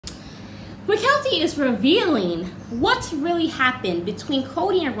Mykelti is revealing what really happened between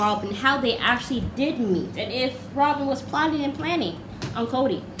Kody and Robyn, how they actually did meet, and if Robyn was plotting and planning on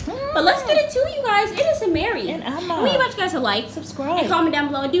Kody. But let's get into it, you guys. It is Mary. And Emma. We invite you guys to like, Subscribe, and comment down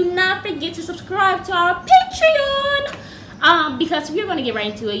below. And do not forget to subscribe to our Patreon. Because we're going to get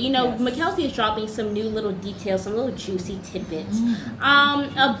right into it. You know, yes. Mykelti is dropping some new little details, some little juicy tidbits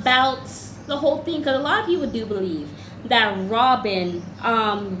about the whole thing. Because a lot of people do believe that Robyn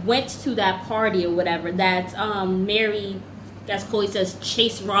went to that party or whatever, that Mary, as Kody says,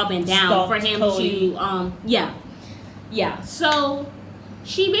 chased Robyn down Stalked for him Kody. to, yeah. So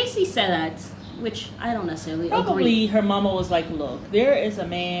she basically said that, which I don't necessarily Probably agree. her mama was like, look, there is a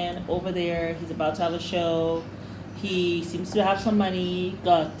man over there. He's about to have a show. He seems to have some money,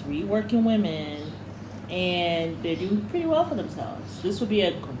 got 3 working women, and they're doing pretty well for themselves. This would be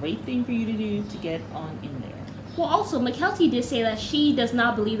a great thing for you to do to get on in there. Well, also, Mykelti did say that she does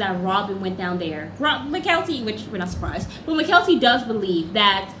not believe that Robyn went down there. Mykelti, which we're not surprised, but Mykelti does believe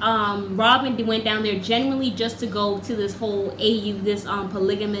that Robyn went down there genuinely just to go to this whole this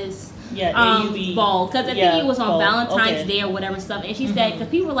polygamous ball. Because I think it was on Valentine's Day or whatever stuff. And she said, because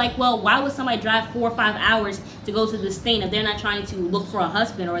people were like, well, why would somebody drive 4 or 5 hours to go to this thing if they're not trying to look for a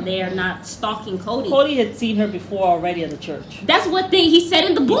husband or they are not stalking Kody? Kody had seen her before already at the church. That's what he said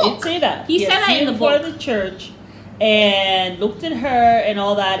in the book. He did say that. He said that in the book. Before the church. And looked at her and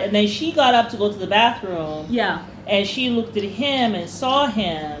all that, and then she got up to go to the bathroom. Yeah. And she looked at him and saw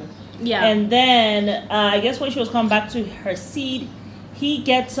him. Yeah. And then I guess when she was coming back to her seat, he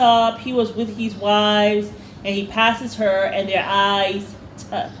gets up. He was with his wives, and he passes her, and their eyes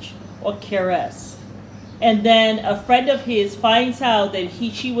touch or caress. And then a friend of his finds out that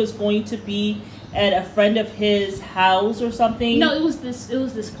she was going to be at a friend of his house or something. No, it was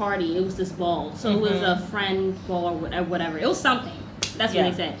this party. It was this ball. So it was a friend ball or whatever. It was something. That's what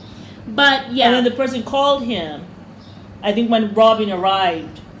they said. But yeah. And then the person called him, I think when Robyn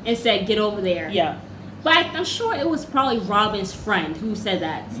arrived. And said, get over there. Yeah. But I'm sure it was probably Robyn's friend who said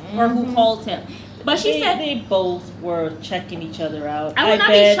that. Or who called him. But she said they both were checking each other out. I would not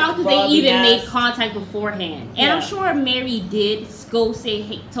be shocked if they even made contact beforehand. And I'm sure Mary did go say,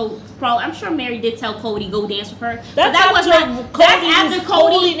 hey, I'm sure Mary did tell Kody go dance with her. That's after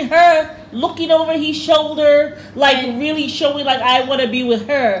Kody her, looking over his shoulder, like really showing like I want to be with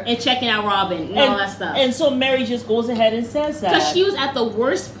her. And checking out Robyn and all that stuff. And so Mary just goes ahead and says that. Because she was at the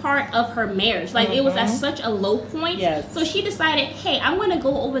worst part of her marriage. Like it was at such a low point. Yes. So she decided, hey, I'm going to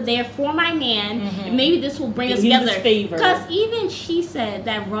go over there for my man. And maybe this will bring us together. Because even she said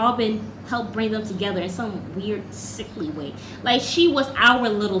that Robyn helped bring them together in some weird, sickly way. Like she was our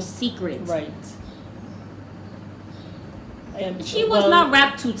little secret. Right. She was not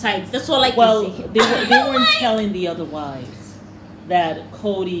wrapped too tight. That's all I can say. They weren't telling the other wives that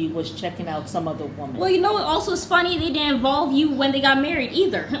Kody was checking out some other woman. Well, you know what also is funny? They didn't involve you when they got married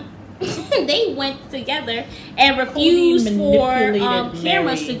either. They went together and refused for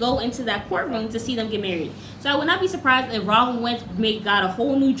cameras to go into that courtroom to see them get married. So I would not be surprised if Robyn got a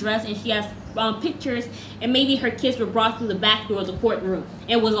whole new dress and she has pictures and maybe her kids were brought through the back door of the courtroom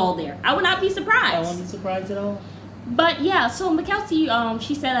and was all there. I would not be surprised. I wouldn't be surprised at all. But yeah, so Mykelti,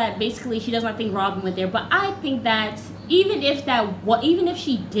 she said that basically she does not think Robyn went there, but I think that even if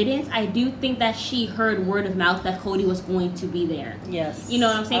she didn't, I do think that she heard word of mouth that Kody was going to be there. Yes. You know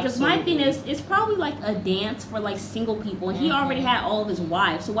what I'm saying? Because my thing is, it's probably like a dance for like single people, and he already had all of his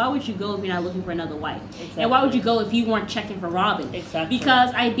wives. So why would you go if you're not looking for another wife? Exactly. And why would you go if you weren't checking for Robyn? Exactly.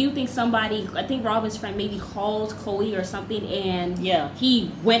 Because I do think I think Robyn's friend maybe called Kody or something, and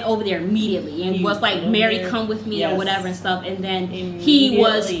he went over there immediately and was like, "Mary, come with me," or whatever and stuff. And then he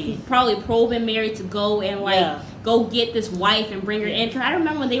was probably probing Mary to go and go get this wife and bring her in. Because I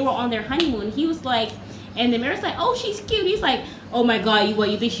remember when they were on their honeymoon, he was like, and then Mary's like, oh, she's cute. He's like, oh my God,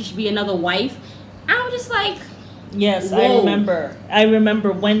 you think she should be another wife? I was just like, yes, whoa. I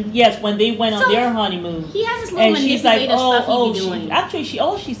remember when they went on their honeymoon. He has this little manipulative stuff he's doing.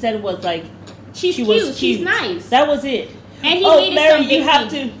 All she said was like, she's cute, she's nice. That was it. And he made Mary, you have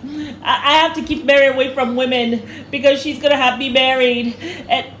to. I have to keep Mary away from women because she's gonna have me married.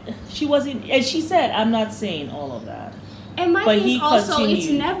 And she wasn't. And she said, "I'm not saying all of that." And my thing is also, it's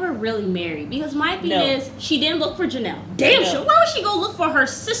never really Mary. Because my thing is, she didn't look for Janelle. Damn sure. Why would she go look for her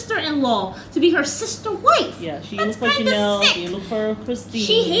sister-in-law to be her sister wife? Yeah, she didn't look for Janelle. She didn't look for Christine.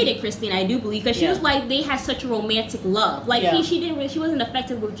 She hated Christine, I do believe, because she was like, they had such a romantic love. Like she wasn't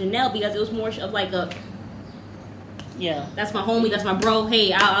affected with Janelle because it was more of like a. Yeah, that's my homie, that's my bro.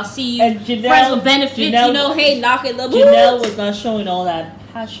 Hey, I'll see you. And Janelle, friends with benefits, hey, knock it, little. Janelle was not showing all that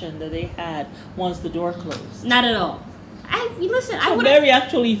passion that they had once the door closed. Not at all. Listen. So Mary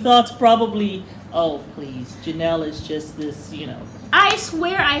actually thought probably, oh please, Janelle is just this, you know. I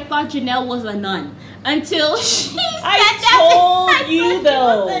swear I thought Janelle was a nun until she said I told you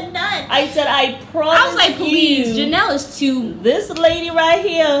though. She was a nun. I said I promise you. I was like, please, Janelle is too. This lady right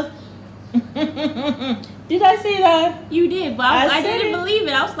here. Did I say that? You did, but I didn't it. believe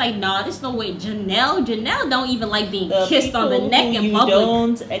it. I was like, nah, there's no way. Janelle don't even like being The kissed on the neck in you public.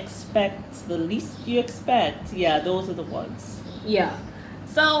 Don't expect the least you expect. Yeah, those are the ones. Yeah.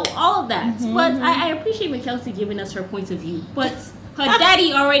 So all of that, but I appreciate Mykelti giving us her points of view. But her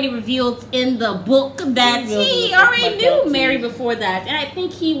daddy already revealed in the book that he already knew Mary before that, and I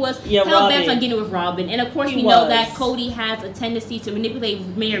think he was hell bent on getting with Robyn. And of course, we know that Kody has a tendency to manipulate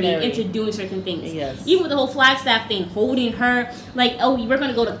Mary into doing certain things. Yes. Even with the whole Flagstaff thing, holding her like, oh, we're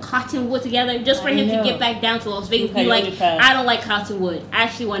gonna go to Cottonwood together, just for him to get back down to Las Vegas. Be like, I don't like Cottonwood. I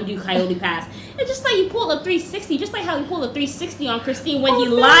actually want to do Coyote Pass. It's just like he pulled a 360, just like how he pulled a 360 on Christine when he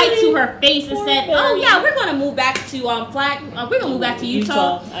lied to her face and said, "Oh yeah, we're gonna move back to we're gonna move back to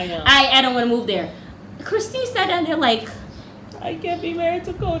Utah. I know. I don't want to move there." Christine sat down there like, I can't be married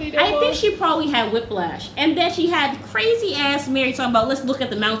to Kody. I think she probably had whiplash, and then she had crazy ass Mary talking about, let's look at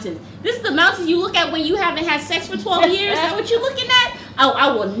the mountains. This is the mountains you look at when you haven't had sex for 12 years. Is that what you're looking at? Oh,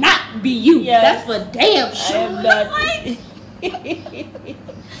 I will not be you. Yes. That's for damn sure. I am not.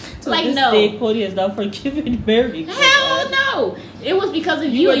 To like, this no. day, Kody has not forgiven Mary. Hell no! It was because of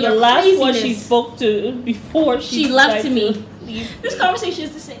you and the your last craziness. one she spoke to before she left to me. Leave. This conversation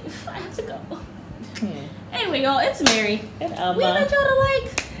is the same. I have to go. Anyway, y'all, it's Mary. And Emma. We want y'all to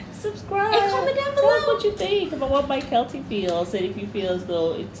like, subscribe, and comment down below. Tell us what you think about what Mykelti feels, and if you feel as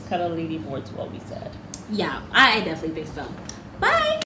though it's kind of leaning more to what we said. Yeah, I definitely think so.